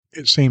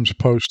it seems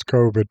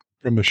post-COVID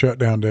from the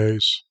shutdown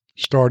days,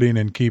 starting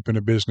and keeping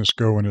a business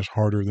going is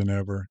harder than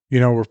ever.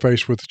 We're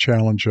faced with the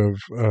challenge of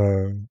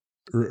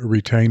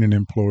retaining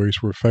employees.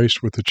 We're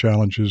faced with the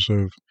challenges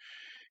of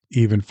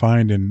even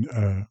finding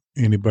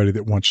anybody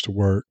that wants to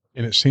work.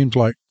 And it seems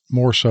like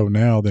more so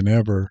now than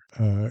ever,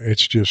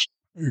 it's just,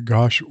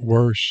 gosh,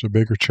 worse, a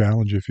bigger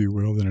challenge, if you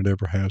will, than it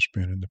ever has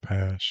been in the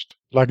past.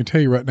 But I can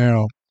tell you right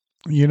now,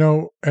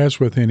 as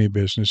with any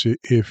business,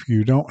 if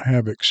you don't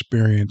have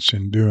experience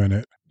in doing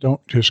it,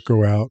 don't just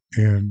go out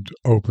and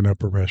open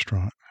up a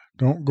restaurant.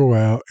 Don't go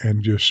out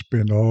and just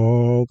spend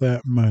all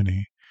that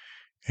money.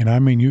 And I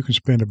mean, you can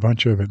spend a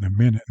bunch of it in a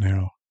minute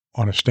now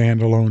on a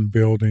standalone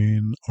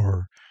building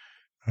or,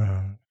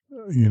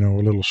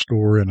 a little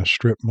store in a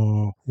strip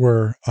mall.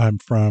 Where I'm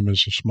from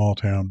is a small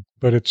town,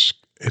 but it's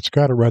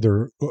got a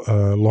rather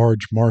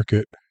large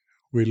market.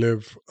 We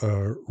live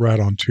right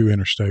on two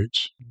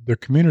interstates. The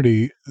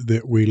community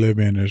that we live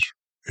in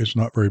is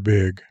not very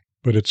big,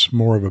 but it's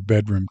more of a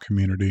bedroom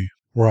community.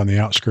 We're on the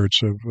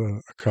outskirts of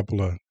a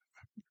couple of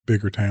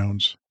bigger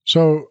towns.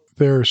 So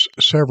there's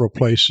several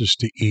places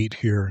to eat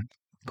here.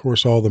 Of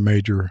course, all the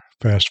major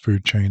fast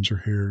food chains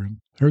are here.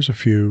 There's a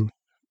few,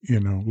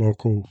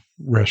 local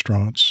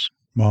restaurants,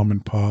 mom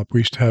and pop. We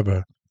used to have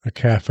a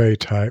cafe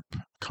type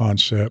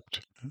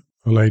concept.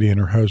 A lady and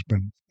her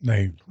husband,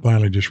 they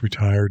finally just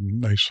retired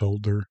and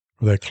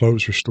they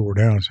closed their store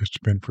down. It's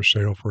been for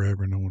sale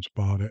forever. No one's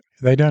bought it.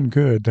 They done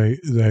good. They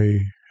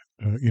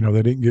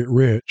didn't get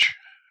rich,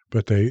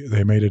 but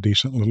they made a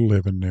decent little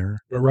living there.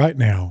 But right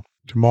now,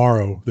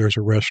 tomorrow, there's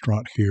a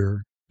restaurant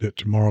here that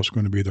tomorrow's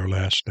going to be their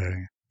last day.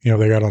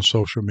 They got on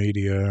social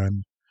media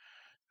and,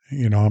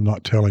 I'm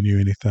not telling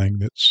you anything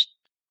that's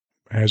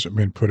hasn't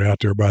been put out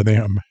there by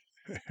them.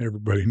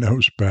 Everybody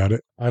knows about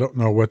it. I don't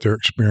know what their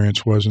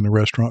experience was in the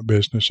restaurant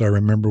business. I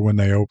remember when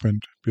they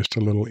opened, just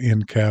a little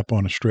end cap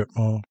on a strip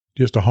mall,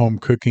 just a home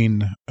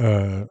cooking,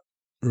 little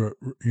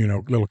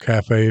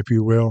cafe, if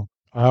you will.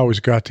 I always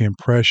got the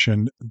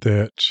impression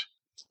that,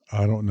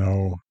 I don't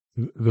know,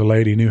 the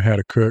lady knew how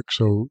to cook,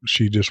 so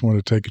she just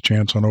wanted to take a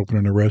chance on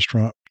opening a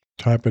restaurant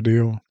type of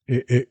deal.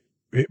 It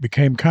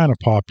became kind of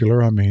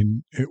popular. I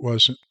mean, it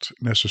wasn't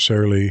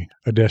necessarily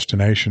a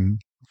destination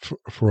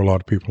for a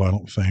lot of people, I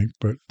don't think,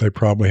 but they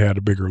probably had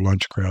a bigger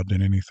lunch crowd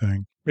than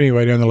anything.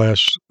 Anyway,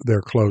 nonetheless,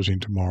 they're closing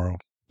tomorrow.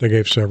 They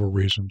gave several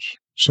reasons.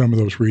 Some of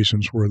those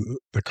reasons were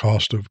the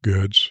cost of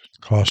goods,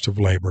 cost of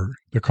labor,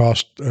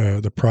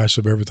 the price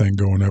of everything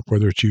going up,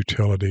 whether it's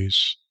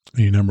utilities,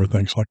 any number of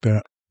things like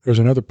that. There's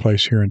another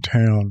place here in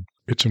town.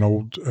 It's an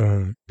old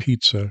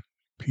pizza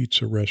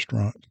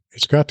restaurant.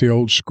 It's got the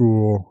old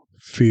school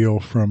feel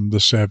from the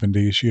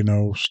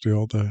 70s,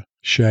 still the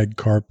shag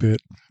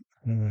carpet.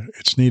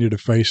 It's needed a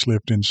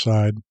facelift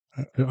inside,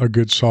 a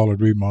good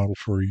solid remodel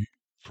for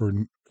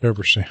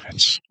ever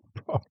since,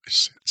 probably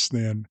since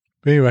then.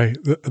 But anyway,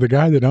 the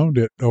guy that owned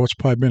it, it's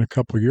probably been a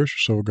couple of years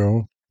or so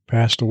ago,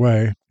 passed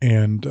away,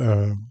 and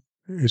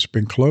it's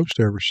been closed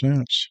ever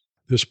since.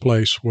 This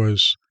place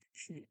was,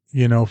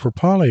 for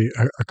probably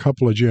a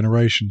couple of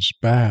generations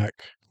back,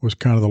 was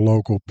kind of the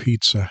local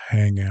pizza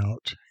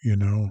hangout.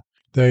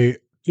 They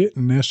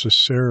didn't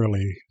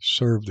necessarily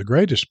serve the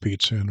greatest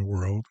pizza in the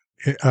world.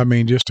 I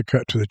mean, just to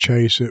cut to the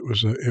chase, it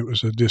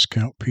was a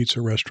discount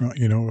pizza restaurant.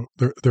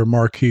 Their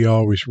marquee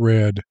always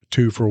read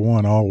 2 for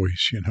 1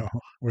 always.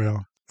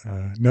 Well,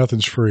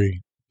 nothing's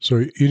free,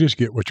 so you just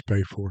get what you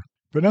pay for.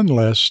 But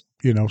nonetheless,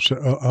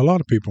 so a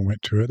lot of people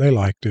went to it. They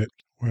liked it.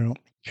 Well,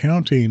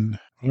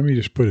 let me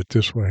just put it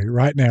this way.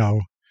 Right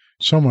now,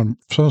 someone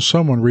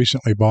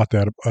recently bought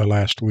that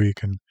last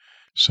week, and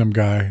some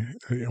guy,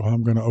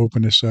 I'm going to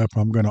open this up.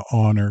 I'm going to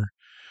honor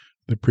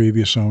the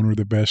previous owner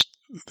the best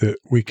that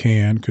we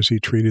can because he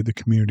treated the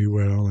community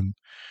well and,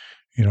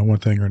 one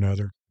thing or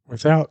another.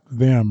 Without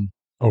them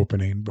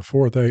opening,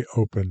 before they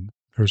opened,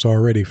 there's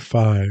already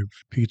 5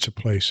 pizza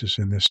places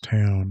in this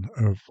town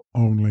of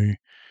only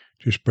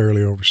just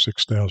barely over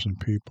 6,000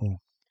 people.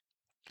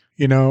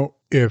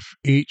 If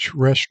each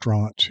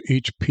restaurant,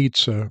 each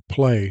pizza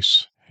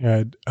place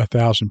had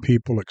 1,000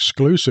 people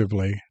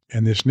exclusively,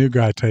 and this new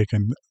guy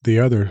taking the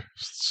other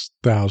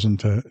 1,000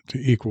 to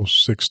equal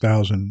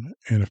 6,000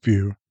 and a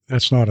few,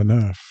 that's not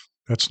enough.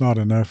 That's not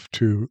enough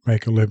to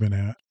make a living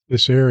at.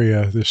 This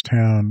area, this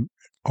town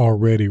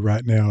already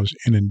right now is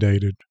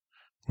inundated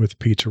with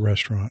pizza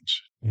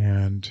restaurants.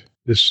 And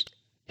this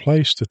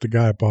place that the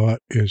guy bought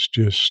is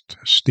just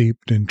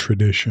steeped in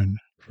tradition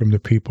from the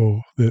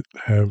people that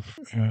have,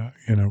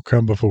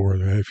 come before,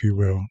 if you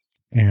will.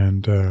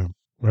 And,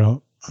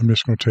 I'm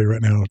just going to tell you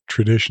right now,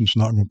 tradition's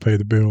not going to pay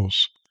the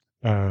bills.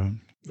 I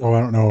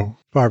don't know,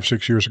 5 or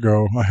 6 years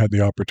ago, I had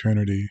the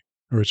opportunity,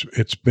 or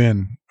it's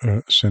been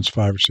since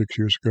 5 or 6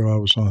 years ago, I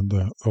was on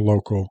the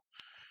local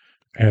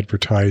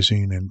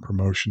advertising and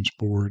promotions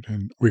board,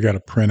 and we got a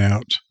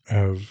printout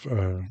of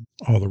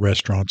all the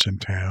restaurants in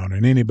town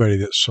and anybody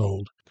that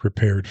sold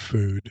prepared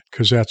food,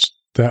 because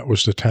that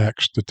was the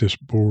tax that this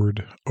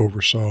board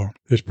oversaw.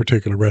 This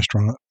particular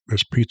restaurant,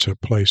 this pizza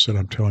place that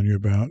I'm telling you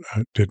about,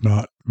 did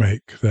not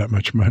make that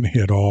much money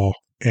at all.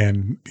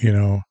 And,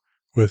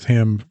 with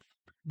him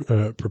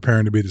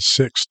preparing to be the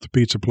 6th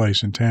pizza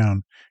place in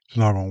town, it's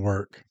not going to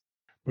work.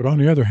 But on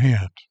the other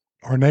hand,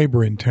 our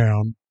neighboring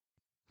town,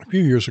 a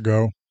few years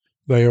ago,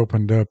 they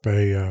opened up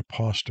a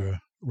pasta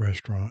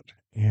restaurant,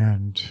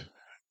 and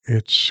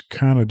it's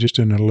kind of just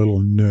in a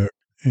little nook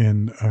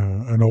in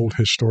an old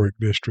historic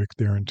district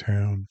there in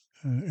town.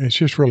 It's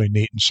just really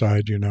neat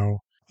inside, you know.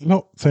 I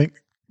don't think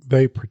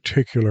they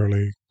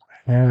particularly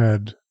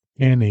had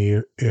any,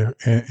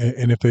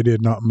 and if they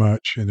did, not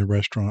much in the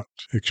restaurant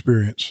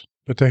experience,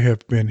 but they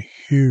have been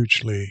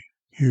hugely,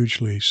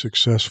 hugely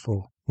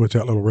successful with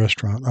that little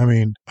restaurant. I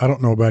mean, I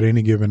don't know about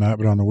any given night,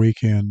 but on the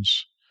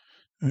weekends,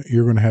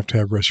 you're going to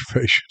have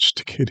reservations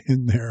to get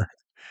in there.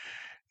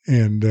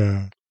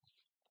 And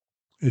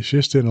it's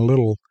just in a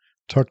little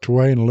tucked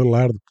away in a little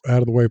out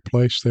of the way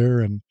place there.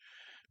 And,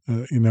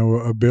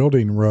 a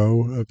building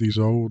row of these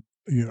old,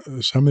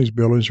 some of these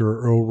buildings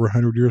are over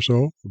 100 years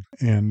old.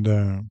 And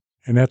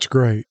that's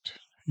great.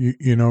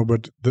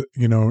 But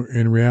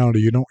in reality,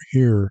 you don't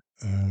hear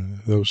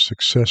those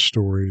success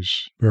stories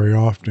very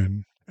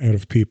often out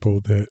of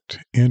people that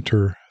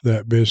enter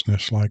that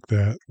business like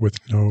that with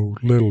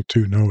little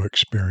to no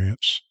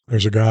experience.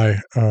 There's a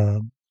guy, I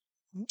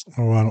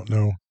don't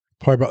know,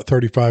 probably about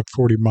 35,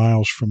 40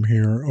 miles from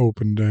here,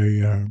 opened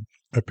a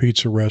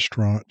pizza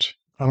restaurant.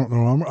 I don't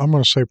know, I'm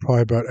going to say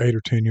probably about 8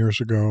 or 10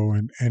 years ago.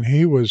 And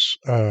he was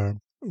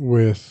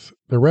with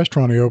the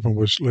restaurant he opened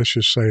was, let's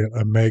just say,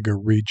 a mega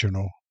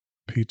regional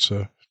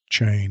pizza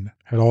chain.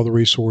 Had all the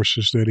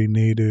resources that he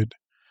needed.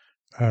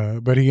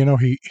 But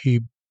he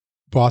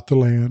bought the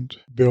land,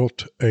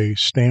 built a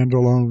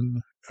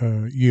standalone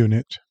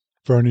unit,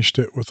 furnished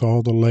it with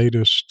all the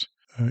latest,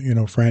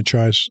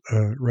 franchise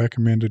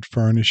recommended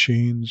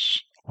furnishings,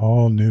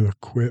 all new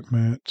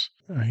equipment.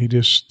 He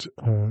just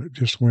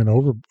went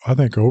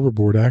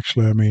overboard.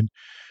 Actually, I mean,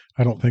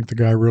 I don't think the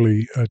guy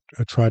really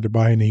tried to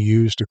buy any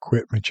used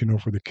equipment,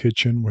 for the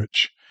kitchen,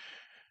 which,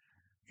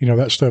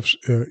 that stuff's,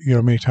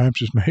 many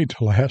times is made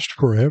to last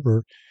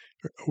forever.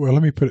 Well,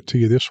 let me put it to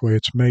you this way.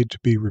 It's made to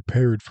be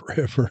repaired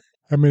forever.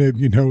 I mean,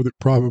 you know that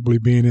probably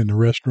being in the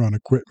restaurant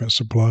equipment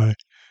supply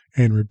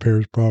and repair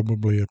is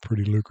probably a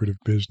pretty lucrative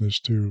business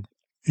too.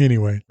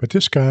 Anyway, but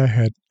this guy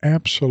had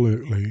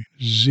absolutely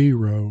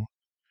zero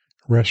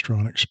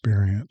restaurant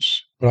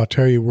experience. But I'll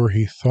tell you where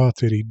he thought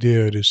that he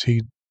did is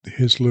he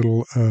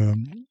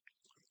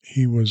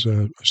was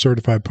a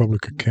certified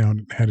public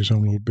accountant, had his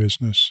own little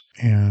business,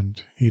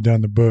 and he'd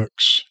done the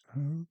books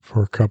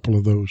for a couple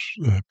of those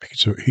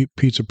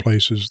pizza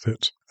places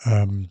that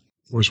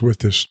was with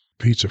this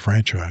pizza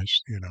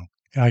franchise, And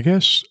I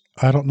guess,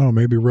 I don't know,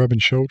 maybe rubbing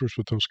shoulders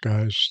with those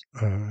guys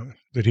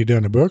that he'd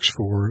done the books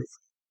for.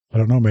 I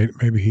don't know,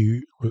 maybe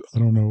he, I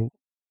don't know,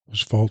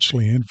 was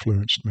falsely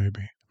influenced,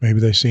 maybe. Maybe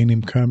they seen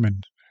him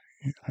coming.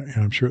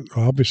 I'm sure,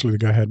 obviously, the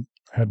guy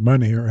had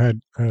money or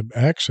had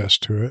access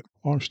to it.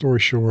 Long story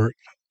short,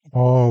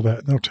 all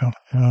that, no telling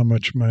how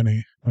much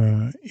money,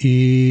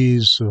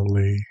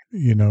 easily,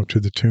 to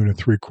the tune of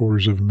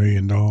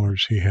 $750,000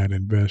 he had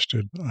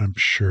invested, I'm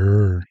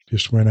sure,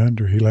 just went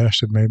under. He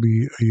lasted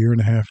maybe a year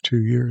and a half,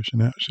 2 years,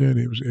 and that's it.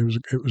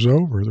 It was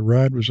over. The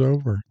ride was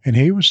over. And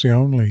he was the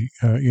only,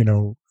 it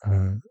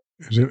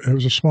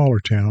was a smaller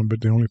town,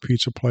 but the only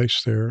pizza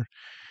place there.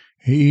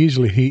 He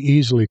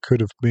easily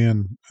could have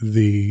been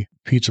the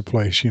pizza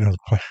place,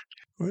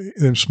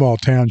 in small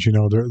towns,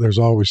 there's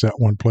always that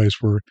one place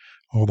where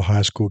all the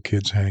high school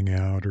kids hang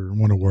out or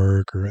want to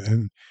work,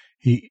 and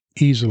he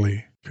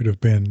easily could have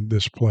been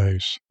this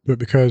place. But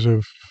because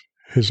of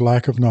his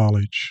lack of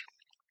knowledge,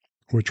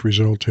 which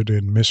resulted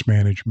in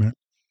mismanagement,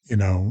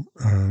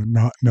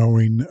 not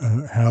knowing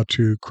how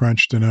to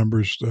crunch the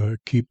numbers,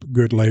 keep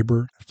good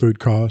labor, food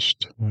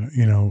cost,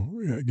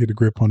 get a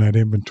grip on that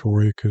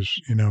inventory, because,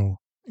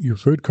 your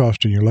food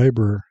cost and your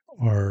labor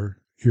are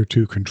your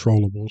two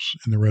controllables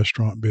in the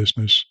restaurant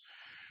business.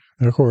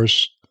 And of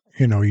course,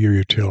 your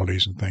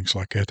utilities and things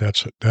like that.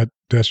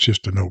 That's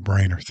just a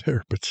no-brainer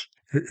there, but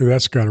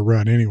that's got to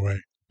run anyway.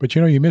 But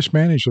you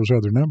mismanage those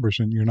other numbers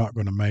and you're not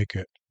going to make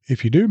it.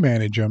 If you do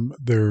manage them,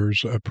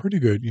 there's a pretty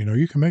good,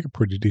 you can make a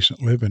pretty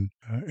decent living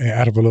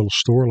out of a little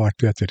store like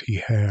that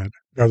he had.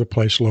 Another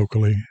place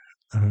locally.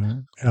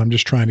 And I'm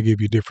just trying to give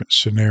you different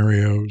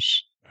scenarios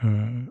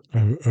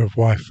of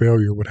why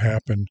failure would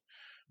happen.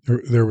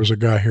 There was a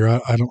guy here.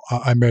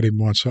 I met him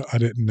once. I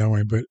didn't know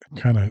him, but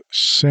kind of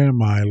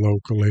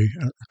semi-locally,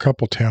 a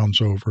couple towns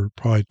over,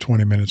 probably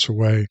 20 minutes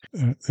away.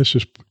 This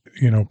is,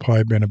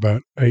 probably been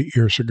about 8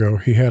 years ago.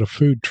 He had a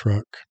food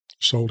truck,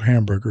 sold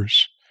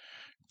hamburgers,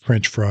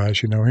 French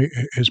fries.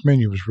 His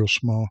menu was real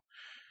small,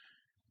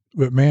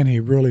 but man, he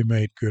really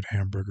made good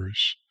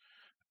hamburgers,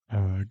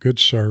 good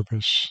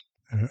service,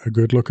 a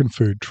good-looking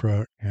food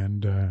truck,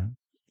 and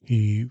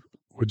he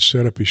would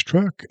set up his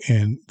truck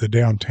in the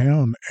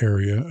downtown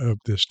area of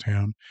this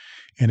town.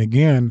 And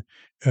again,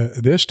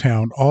 this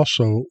town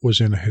also was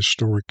in a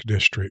historic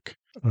district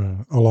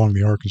along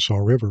the Arkansas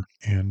River.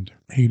 And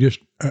he just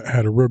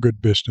had a real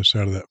good business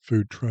out of that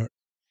food truck.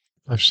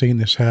 I've seen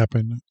this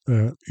happen,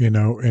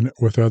 and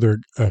with other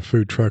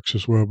food trucks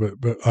as well.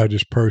 But I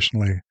just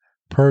personally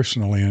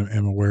personally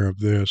am aware of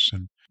this,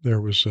 and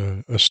there was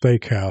a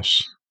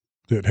steakhouse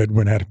that had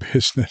went out of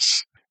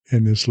business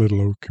in this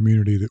little old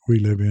community that we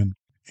live in.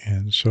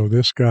 And so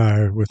this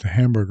guy with a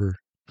hamburger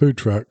food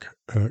truck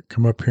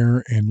come up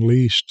here and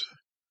leased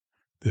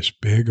this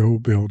big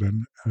old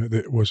building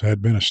that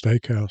had been a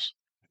steakhouse.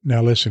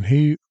 Now listen,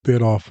 he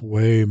bit off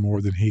way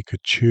more than he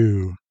could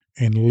chew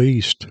and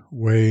leased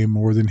way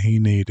more than he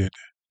needed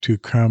to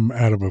come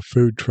out of a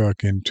food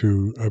truck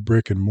into a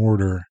brick and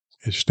mortar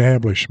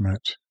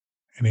establishment.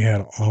 And he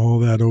had all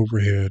that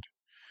overhead.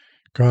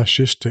 Gosh,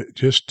 just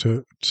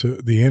to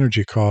the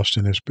energy cost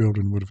in this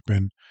building would have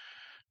been,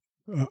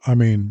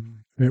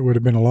 it would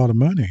have been a lot of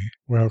money.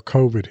 Well,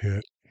 COVID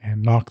hit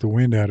and knocked the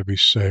wind out of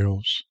his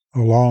sails,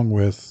 along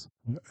with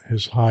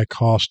his high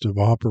cost of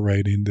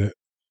operating, that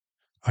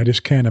I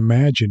just can't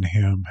imagine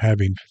him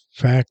having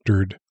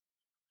factored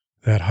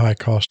that high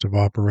cost of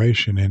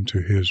operation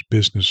into his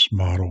business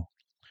model.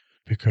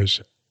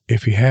 Because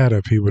if he had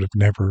he would have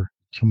never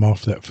come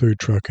off that food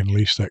truck and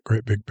leased that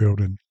great big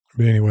building.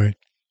 But anyway,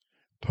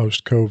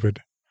 post-COVID,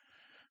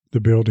 the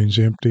building's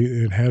empty.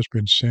 It has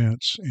been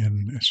since,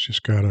 and it's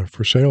just got a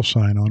for sale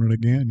sign on it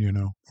again,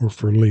 or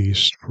for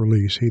lease.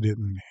 He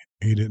didn't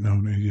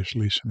own it. He just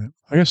leasing it.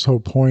 I guess the whole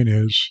point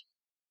is,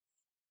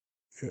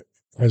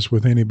 as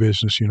with any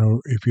business,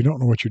 if you don't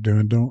know what you're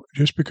doing,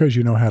 just because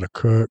you know how to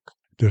cook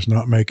does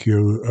not make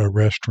you a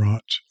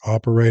restaurant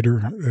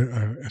operator.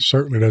 It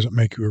certainly doesn't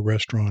make you a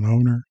restaurant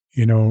owner.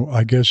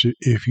 I guess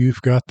if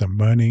you've got the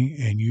money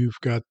and you've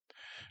got,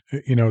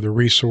 the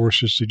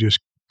resources to just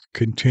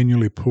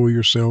continually pull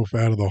yourself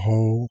out of the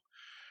hole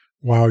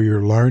while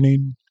you're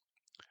learning,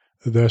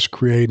 thus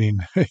creating,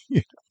 I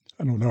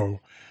don't know,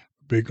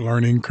 big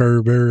learning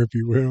curve there, if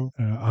you will.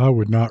 I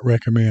would not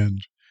recommend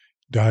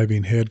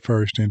diving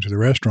headfirst into the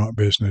restaurant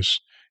business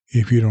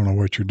if you don't know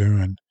what you're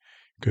doing,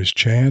 because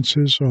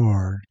chances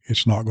are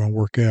it's not going to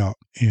work out.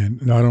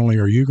 And not only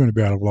are you going to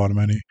be out of a lot of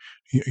money,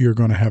 you're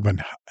going to have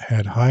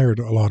had hired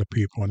a lot of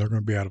people, and they're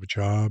going to be out of a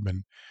job.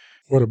 And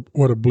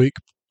what a bleak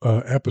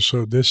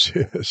episode this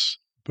is.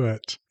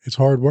 But it's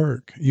hard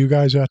work. You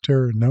guys out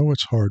there know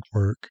it's hard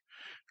work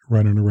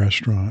running a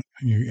restaurant.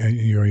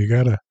 You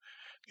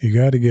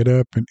gotta get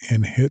up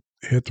and hit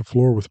the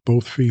floor with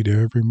both feet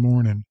every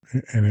morning,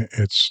 and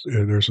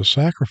there's a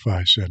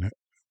sacrifice in it,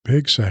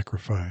 big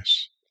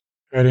sacrifice.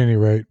 At any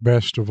rate,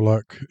 best of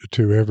luck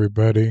to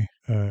everybody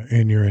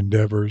in your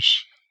endeavors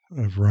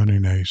of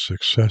running a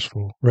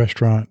successful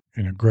restaurant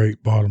and a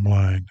great bottom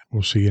line.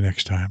 We'll see you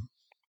next time.